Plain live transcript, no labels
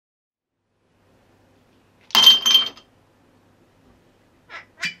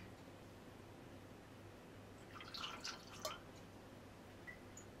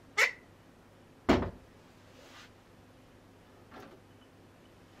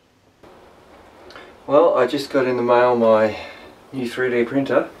Well, I just got in the mail my new 3D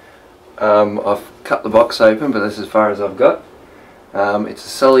printer. I've cut the box open, but that's as far as I've got. It's a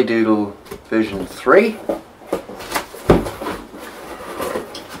Solidoodle version 3.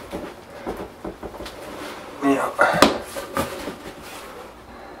 Now,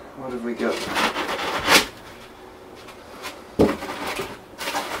 what have we got?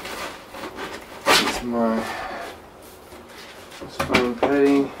 It's my foam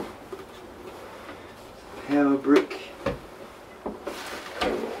padding, power brick.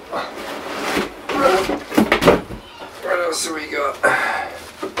 What else have we got?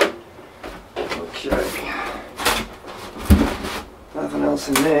 Okay. Nothing else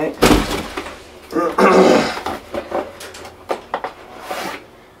in there.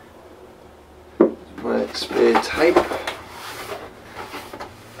 My spare tape.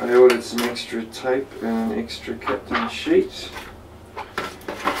 I ordered some extra tape and an extra captain sheet. So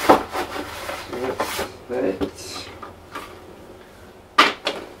that's that.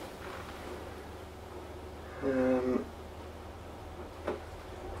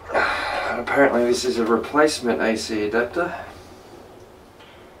 Apparently this is a replacement AC adapter.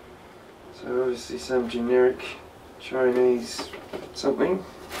 So obviously some generic Chinese something.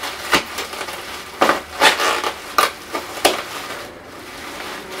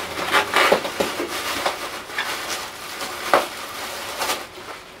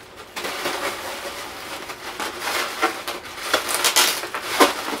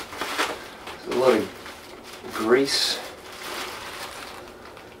 There's a lot of grease.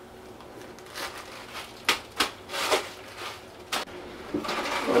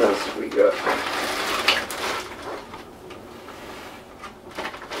 What else have we got?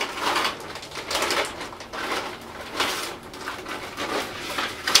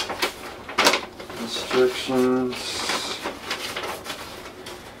 Instructions,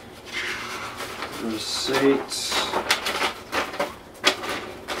 receipts,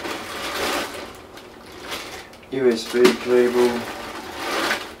 USB cable,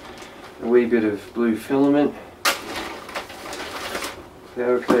 a wee bit of blue filament,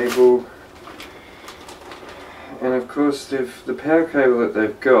 power cable, and of course the power cable that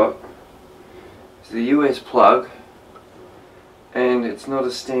they've got is the US plug, and it's not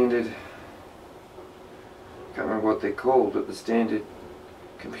a standard, I can't remember what they're called, but the standard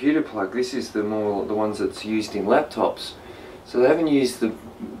computer plug. This is the ones that's used in laptops. So they haven't used the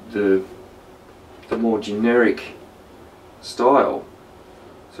more generic style.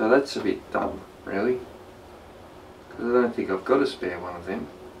 So that's a bit dumb, really. Because I don't think I've got a spare one of them.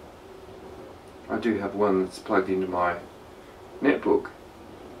 I do have one that's plugged into my netbook,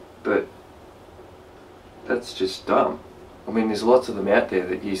 but that's just dumb. I mean, there's lots of them out there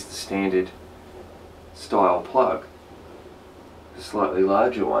that use the standard style plug, the slightly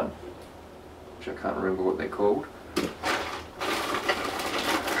larger one, which I can't remember what they're called.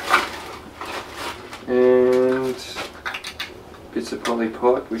 And bits of poly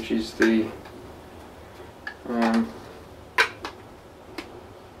pipe, which is the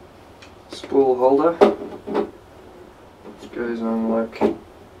spool holder, which goes on like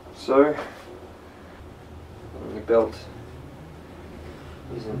so. And the belt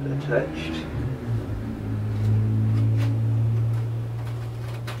isn't attached.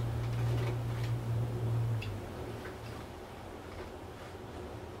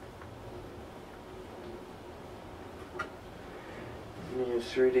 New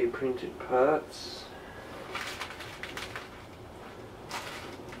 3D printed parts.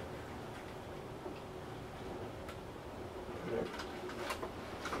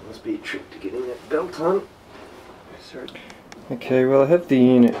 Must be a trick to getting that belt on. Sorry. Okay, well I have the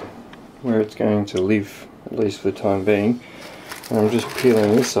unit where it's going to live, at least for the time being, and I'm just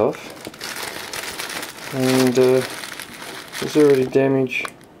peeling this off, and there's already damage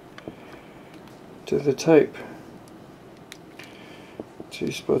to the tape.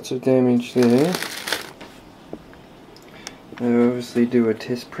 2 spots of damage there. I obviously do a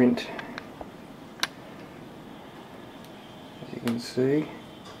test print, as you can see.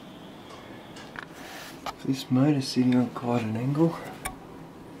 This motor sitting on quite an angle,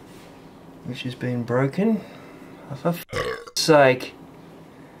 which has been broken. Oh, for f***'s sake!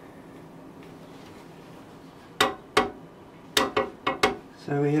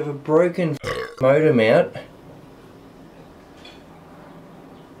 So we have a broken motor mount.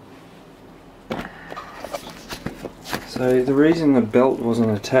 So the reason the belt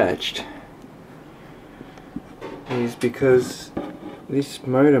wasn't attached is because this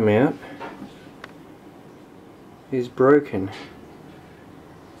motor mount is broken.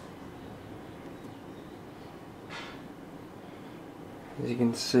 As you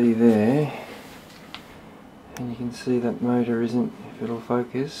can see there, And you can see that motor isn't, if it'll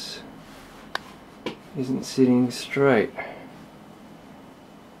focus, isn't sitting straight.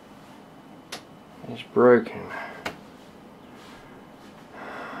 It's broken.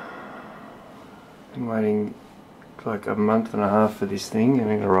 Been waiting like a month and a half for this thing and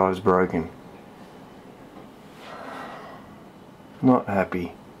it arrives broken. Not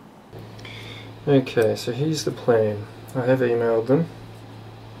happy. Okay, so here's the plan. I have emailed them,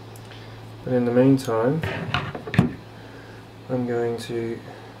 but in the meantime I'm going to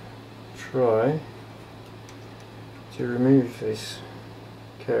try to remove this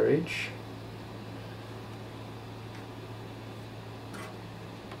carriage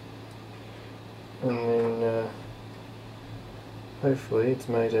and then hopefully it's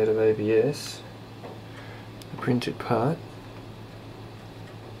made out of ABS, the printed part,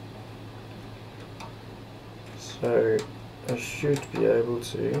 so I should be able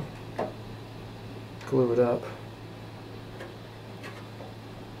to glue it up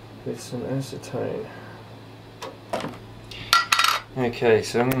with some acetone. Okay,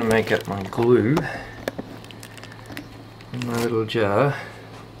 so I'm going to make up my glue in my little jar,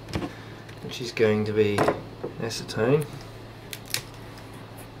 which is going to be acetone.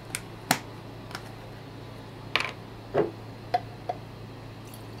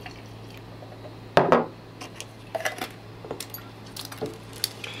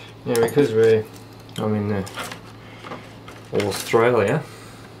 Now, because I'm in Australia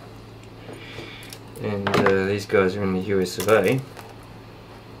and these guys are in the US of A, let's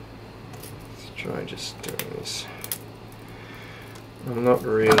try just doing this. I'm not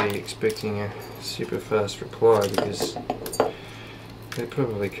really expecting a super fast reply because they're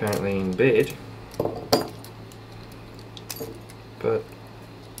probably currently in bed, but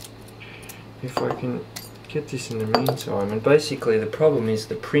if I can get this in the meantime, and basically the problem is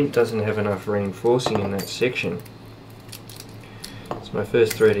the print doesn't have enough reinforcing in that section. It's my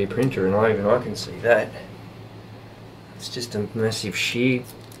first 3D printer and I can see that. It's just a massive shear,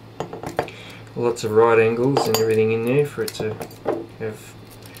 lots of right angles and everything in there for it to have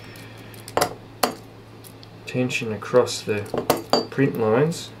tension across the print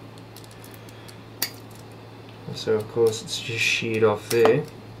lines. So of course it's just sheared off there.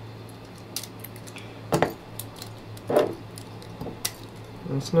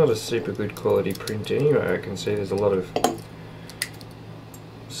 It's not a super good quality print anyway. I can see there's a lot of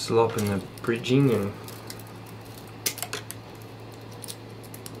slop in the bridging and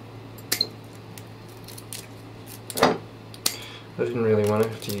I didn't really want to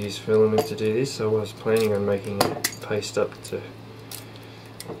have to use filament to do this. I was planning on making a paste up to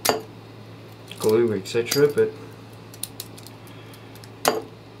glue, etc., but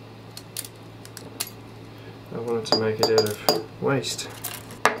I wanted to make it out of waste.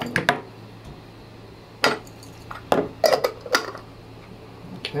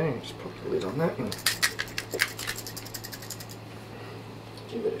 Okay, just pop the lid on that and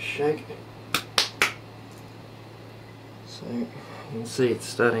give it a shake. So you can see it's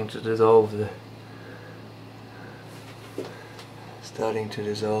starting to dissolve the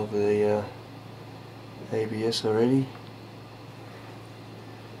ABS already.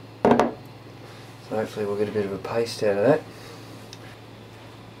 So hopefully we'll get a bit of a paste out of that.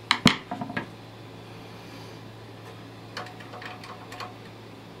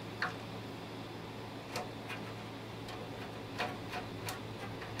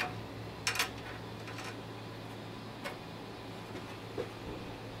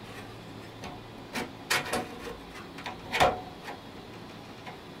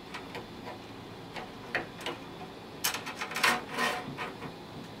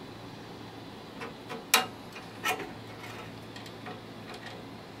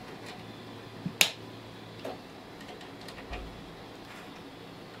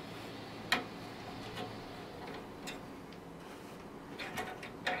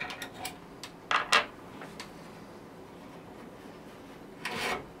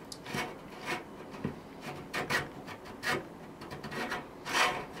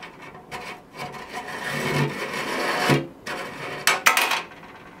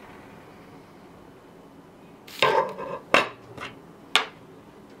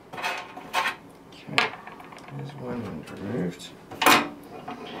 There's one end removed.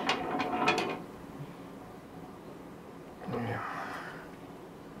 Yeah.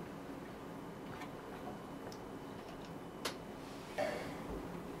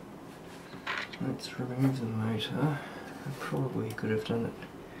 Let's remove the motor. I probably could have done it.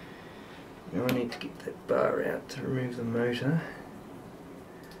 Now I need to get that bar out to remove the motor.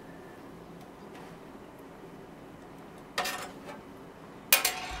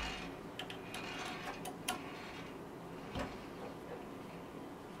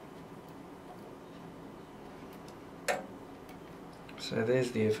 So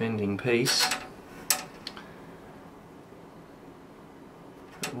there's the offending piece.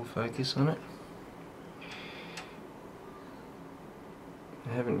 We'll focus on it.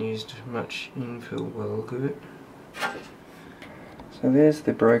 I haven't used much infill by the look of it. So there's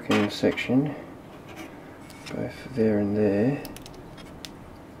the broken section, both there and there.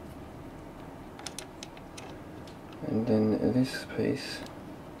 And then this piece,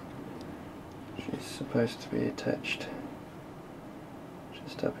 which is supposed to be attached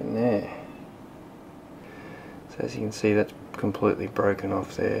just up in there. So as you can see, that's completely broken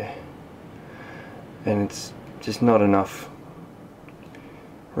off there, and it's just not enough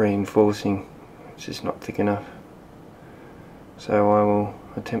reinforcing. It's just not thick enough. So I will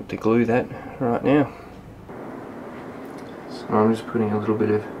attempt to glue that right now. So I'm just putting a little bit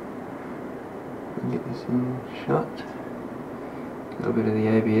of, get this in shot, a little bit of the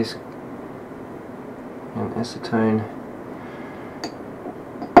ABS and acetone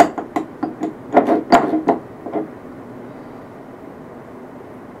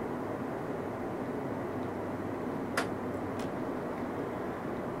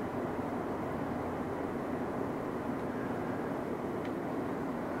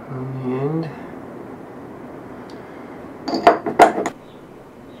on the end.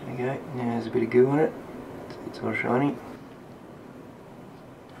 There we go, now there's a bit of goo on it, so it's all shiny.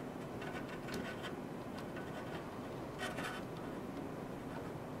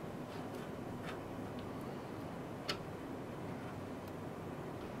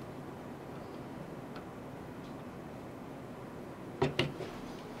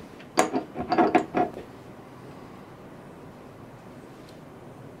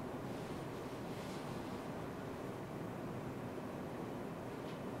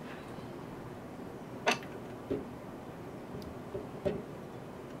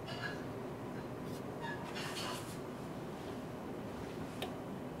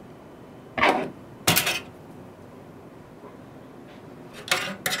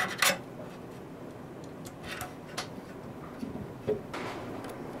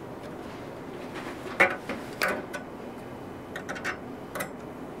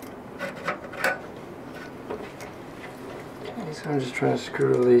 So I'm just trying to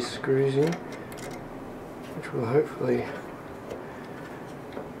screw all these screws in, which will hopefully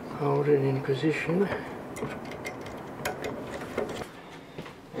hold it in position.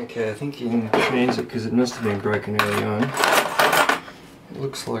 Okay, I think in transit, because it must have been broken early on, it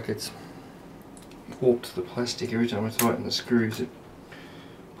looks like it's warped the plastic. Every time I tighten the screws it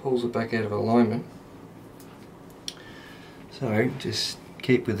pulls it back out of alignment. So just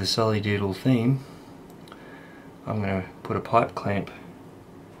keep with the Solidoodle theme. I'm going to put a pipe clamp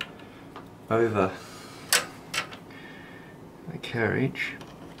over the carriage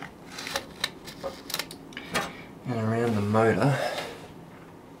and around the motor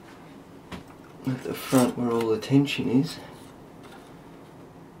at the front where all the tension is,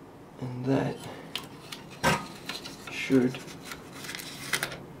 and that should,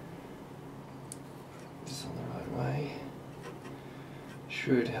 this is on the right way,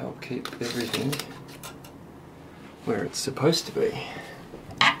 should help keep everything where it's supposed to be.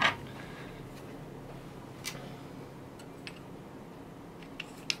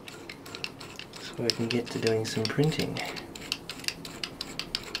 So I can get to doing some printing.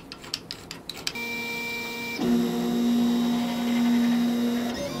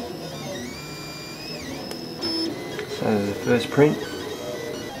 So there's the first print.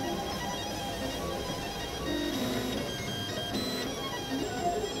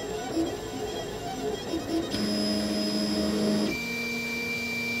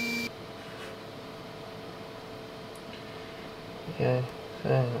 Okay, so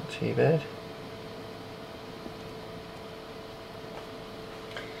not too bad.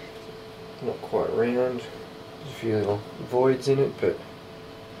 Not quite round, there's a few little voids in it, but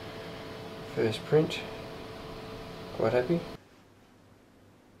first print, quite happy.